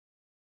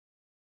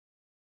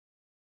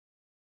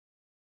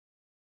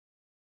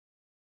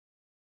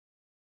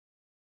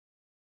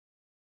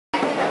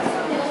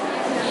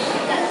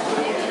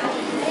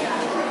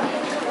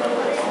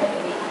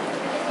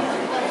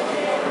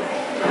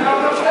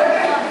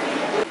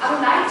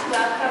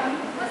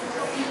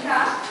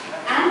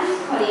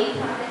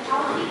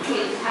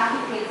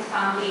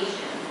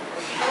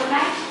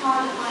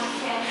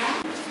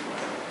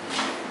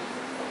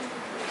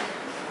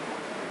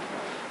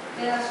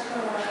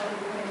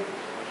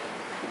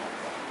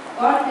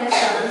God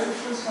bless our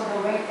visitors for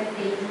the work that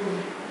they do.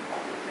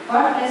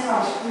 God bless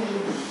our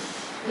schools.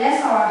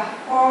 Bless our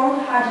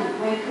wholehearted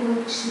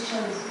working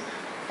teachers.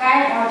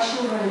 Guide our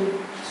children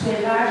to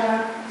a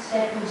larger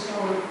stepping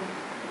stone.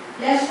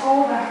 Bless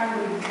all the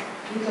hungry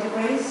with your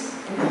grace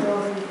and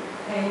glory.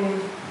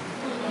 Amen.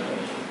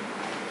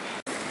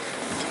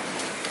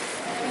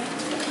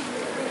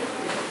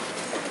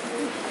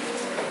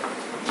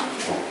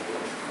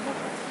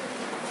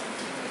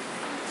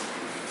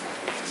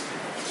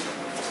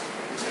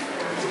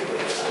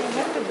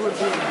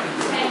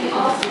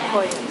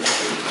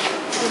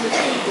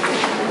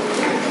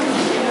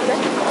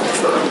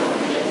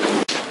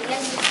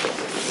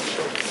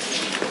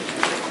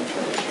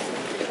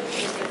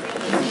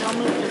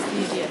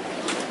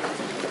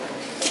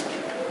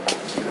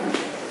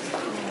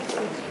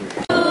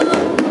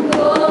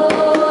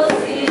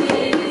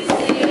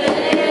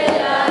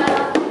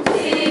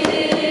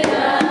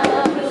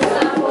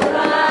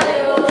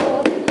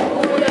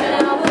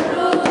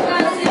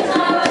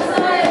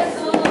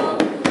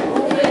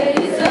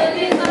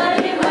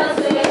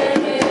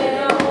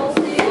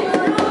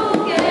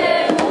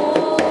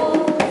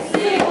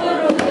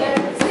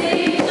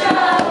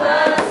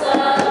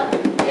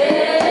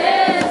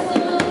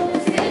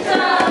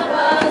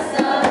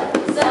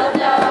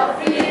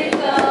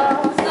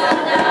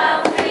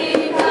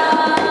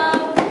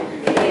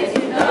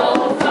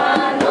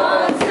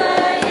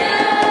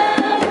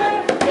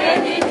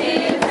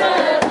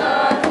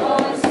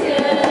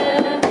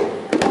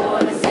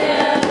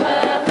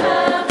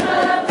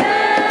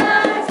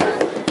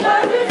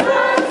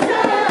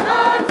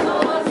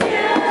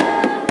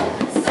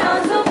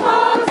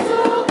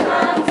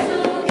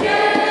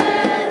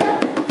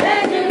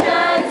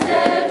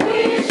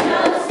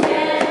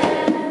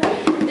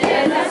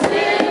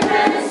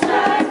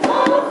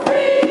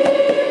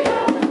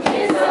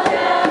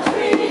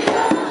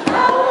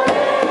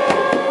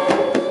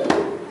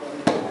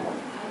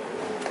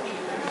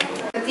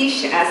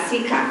 Satish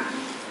Sikha.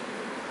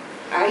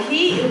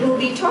 He will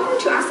be talking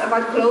to us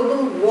about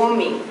global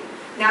warming.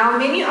 Now,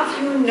 many of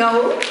you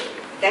know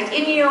that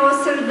in your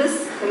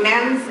syllabus, the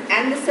ma'ams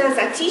and the sirs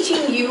are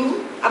teaching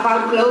you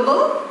about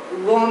global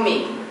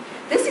warming.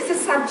 This is a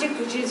subject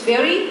which is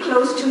very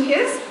close to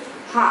his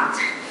heart.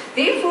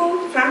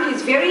 Therefore, from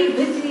his very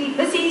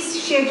busy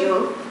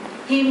schedule,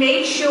 he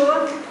made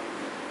sure,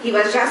 he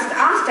was just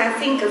asked, I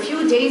think, a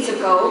few days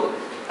ago,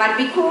 but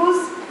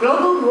because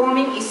global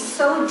warming is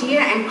so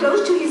dear and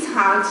close to his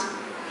heart,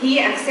 he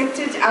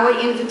accepted our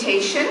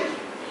invitation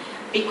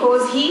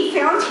because he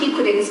felt he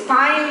could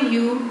inspire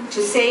you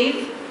to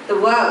save the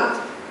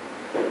world.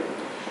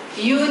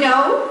 You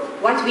know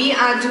what we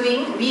are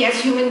doing, we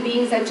as human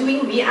beings are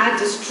doing, we are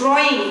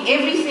destroying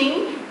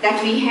everything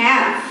that we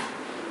have.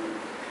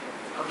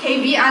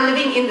 Okay, we are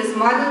living in this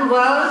modern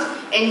world,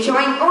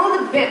 enjoying all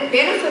the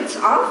benefits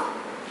of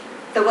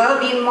the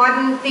world being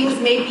modern, things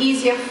made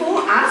easier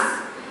for us.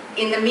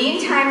 In the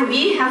meantime,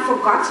 we have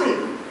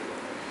forgotten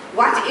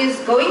what is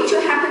going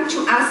to happen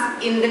to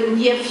us in the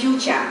near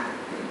future.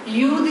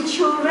 You, the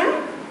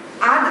children,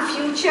 are the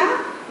future.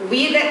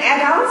 We, the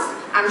adults,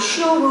 I'm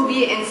sure will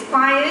be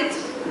inspired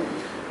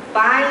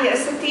by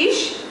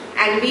Satish,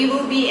 and we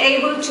will be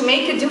able to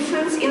make a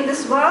difference in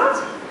this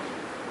world.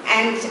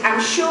 And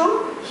I'm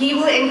sure he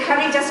will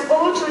encourage us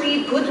all to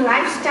lead good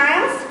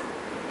lifestyles.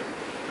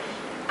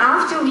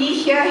 After we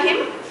hear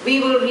him, we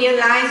will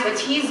realize what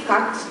he's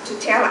got to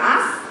tell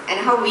us and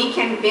how we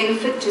can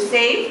benefit to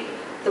save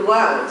the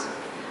world.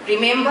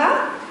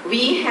 Remember,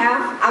 we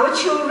have our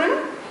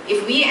children.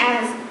 If we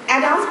as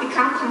adults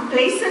become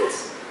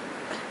complacent,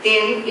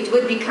 then it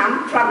would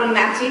become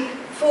problematic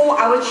for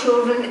our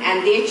children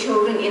and their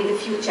children in the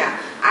future.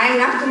 I am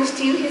not going to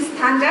steal his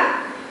thunder,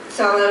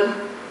 so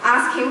I'll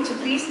ask him to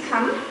please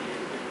come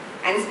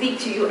and speak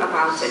to you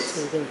about it.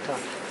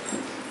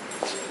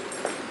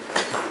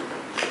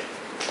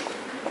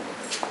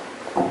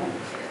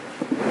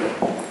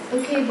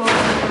 Okay, boys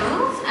and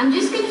girls, I'm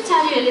just going to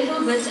tell you a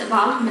little bit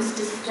about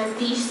Mr.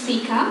 Satish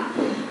Sikha.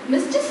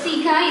 Mr.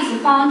 Sikha is the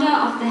founder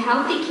of the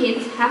Healthy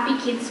Kids, Happy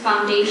Kids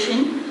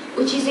Foundation,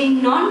 which is a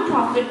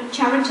non-profit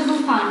charitable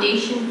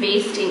foundation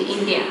based in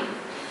India.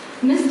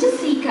 Mr.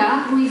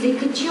 Sikha, who is a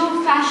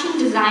couture fashion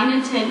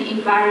designer turned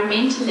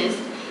environmentalist,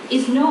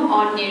 is no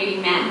ordinary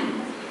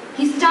man.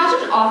 He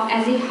started off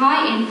as a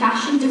high-end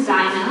fashion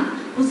designer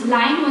whose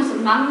line was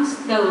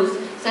amongst those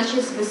such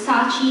as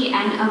Versace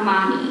and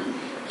Armani.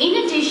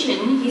 In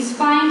addition, his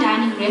fine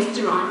dining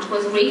restaurant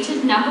was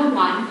rated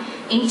 #1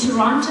 in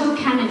Toronto,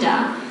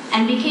 Canada,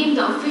 and became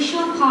the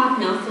official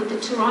partner for the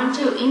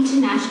Toronto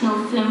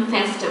International Film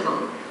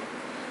Festival.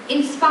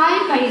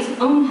 Inspired by his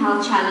own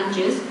health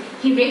challenges,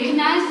 he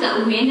recognized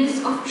the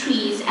awareness of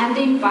trees and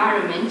the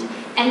environment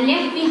and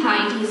left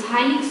behind his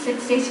highly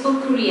successful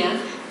career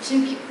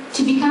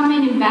to become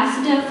an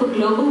ambassador for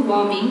global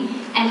warming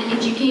and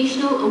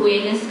educational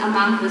awareness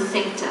among the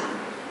sector.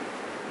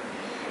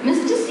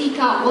 Mr.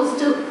 Sikha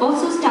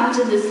also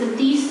started the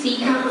Satish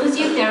Sikha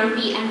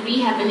Physiotherapy and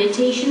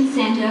Rehabilitation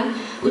Center,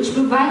 which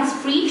provides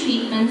free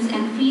treatments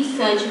and free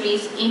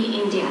surgeries in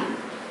India.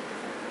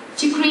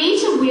 To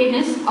create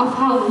awareness of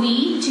how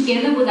we,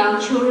 together with our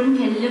children,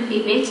 can live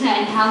a better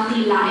and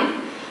healthy life,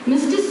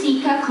 Mr.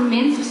 Sikha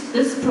commenced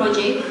this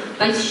project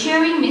by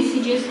sharing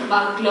messages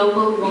about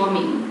global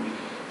warming.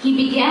 He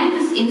began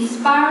this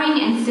inspiring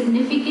and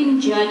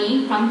significant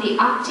journey from the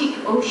Arctic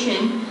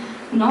Ocean,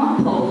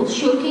 North Pole,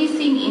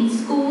 showcasing in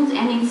schools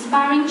and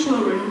inspiring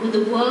children with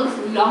the world's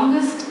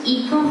longest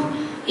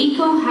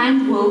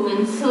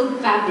eco-hand-woven silk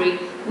fabric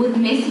with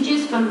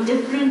messages from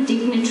different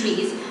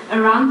dignitaries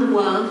around the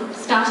world,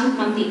 starting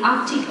from the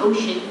Arctic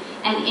Ocean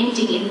and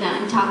ending in the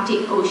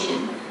Antarctic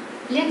Ocean.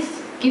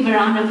 Let's give a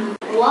round of applause.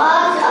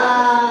 What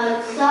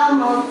are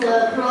some of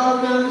the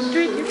problems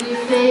we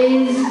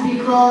face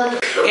because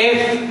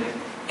if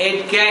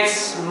it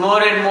gets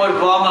more and more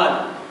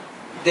warmer,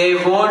 there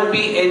won't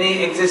be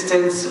any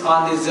existence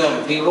on this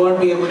earth. We won't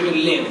be able to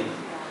live.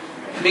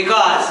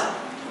 Because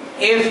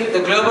if the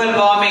global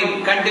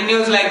warming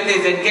continues like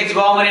this and gets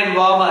warmer and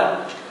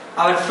warmer,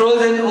 our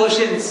frozen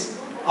oceans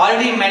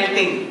already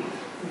melting,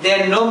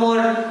 there no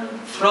more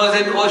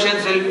frozen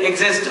oceans will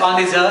exist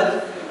on this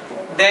earth.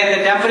 Then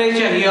the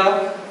temperature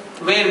here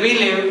where we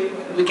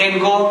live, we can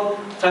go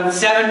from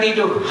 70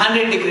 to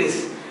 100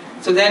 degrees.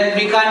 So then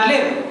we can't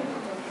live.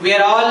 We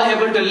are all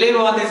able to live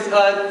on this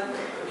earth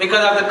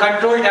because of the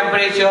controlled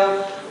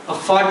temperature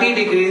of 40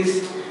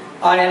 degrees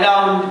or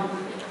around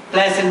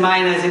plus and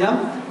minus,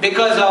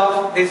 because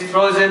of these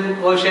frozen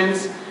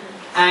oceans.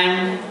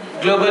 And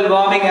global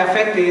warming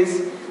effect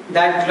is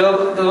that the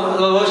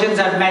oceans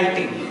are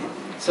melting.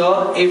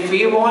 So if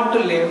we want to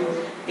live,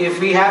 if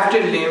we have to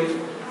live,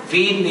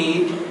 we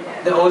need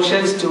the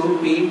oceans to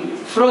be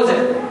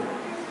frozen.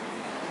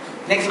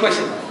 Next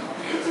question.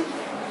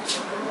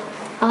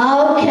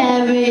 how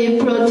can we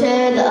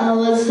protect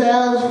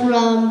ourselves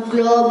from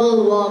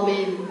global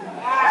warming?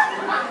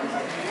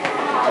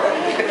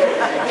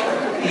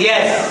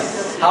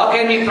 Yes, how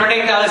can we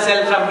protect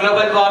ourselves from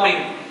global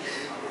warming?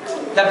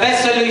 The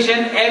best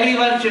solution,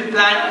 everyone should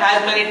plant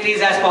as many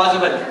trees as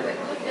possible.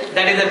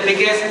 That is the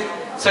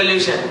biggest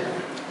solution.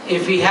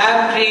 If we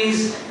have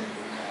trees,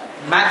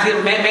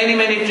 maximum,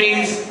 many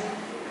trees,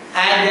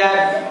 and they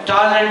are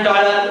taller and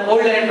taller,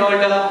 older and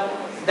older,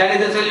 that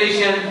is the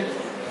solution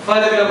for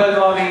the global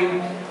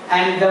warming.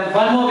 And the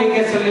one more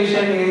biggest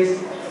solution is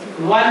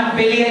 1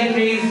 billion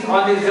trees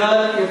on this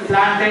earth if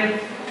planted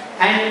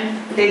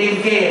and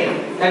taken care.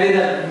 That is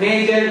a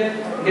major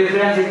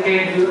difference it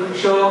can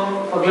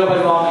show for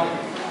global warming.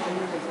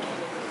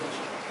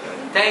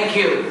 Thank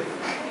you.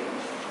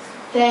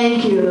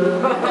 Thank you.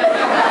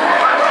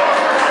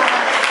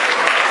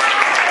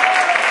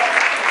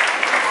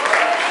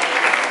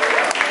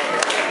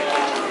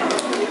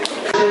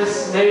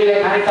 Maybe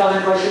like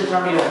 100,000 questions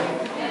from you.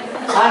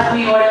 Ask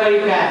me whatever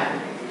you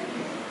can.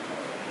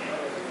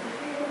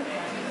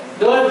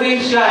 Don't feel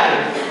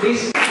shy.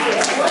 This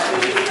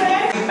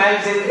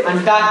melts in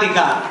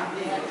Antarctica,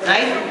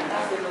 right?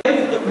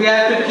 We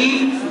have to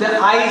keep the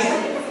ice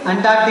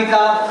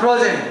Antarctica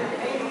frozen.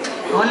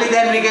 Only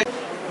then we can.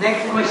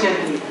 Next question,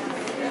 please.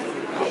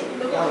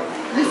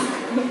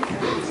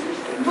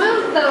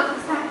 Will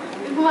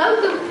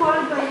the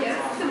polar bear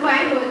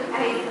survive with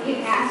ice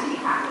in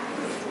Antarctica?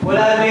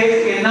 Polar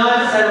bears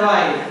cannot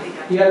survive.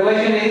 Your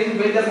question is,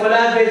 will the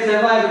polar bears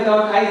survive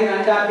without ice in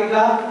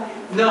Antarctica?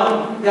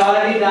 No, they are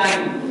already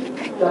dying.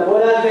 The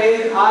polar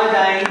bears are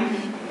dying,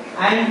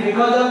 and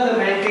because of the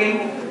melting,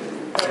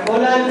 the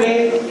polar bear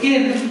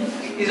skin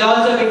is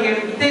also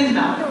became thin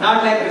now,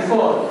 not like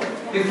before.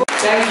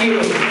 Thank you.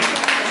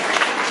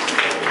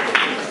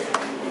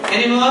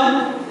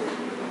 Anyone?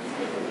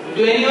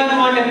 Do anyone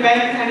want a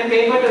pen and a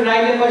paper to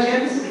write the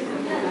questions?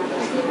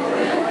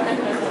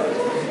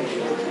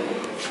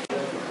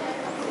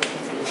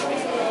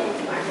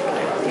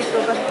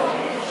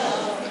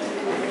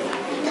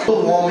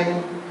 Global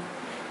warming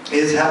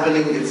is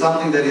happening. It's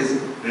something that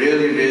is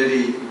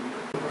really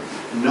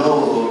know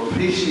or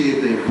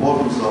appreciate the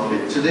importance of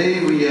it.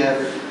 Today we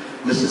have,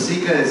 Mr.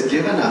 Sikha has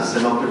given us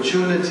an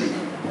opportunity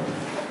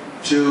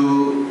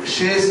to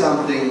share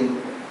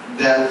something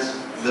that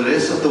the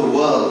rest of the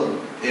world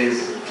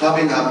is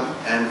clubbing up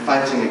and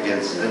fighting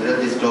against, and that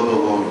is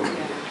global warming.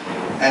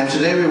 And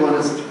today we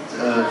want to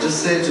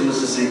just say to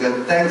Mr.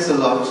 Sikha, thanks a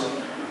lot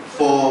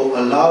for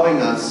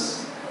allowing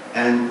us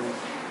and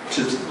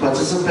to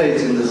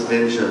participate in this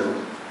venture.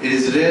 It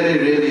is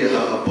really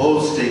a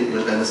bold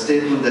statement and a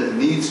statement that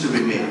needs to be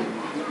made.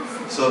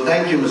 So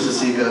thank you, Mr.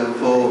 Sikha,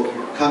 for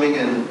coming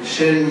and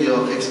sharing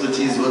your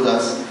expertise with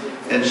us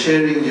and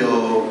sharing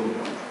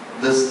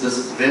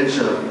this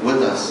venture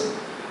with us.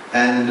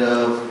 And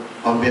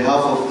on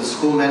behalf of the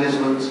school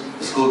management,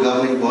 the school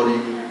governing body,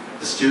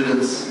 the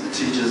students, the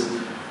teachers,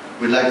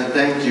 we'd like to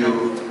thank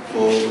you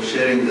for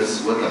sharing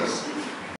this with us.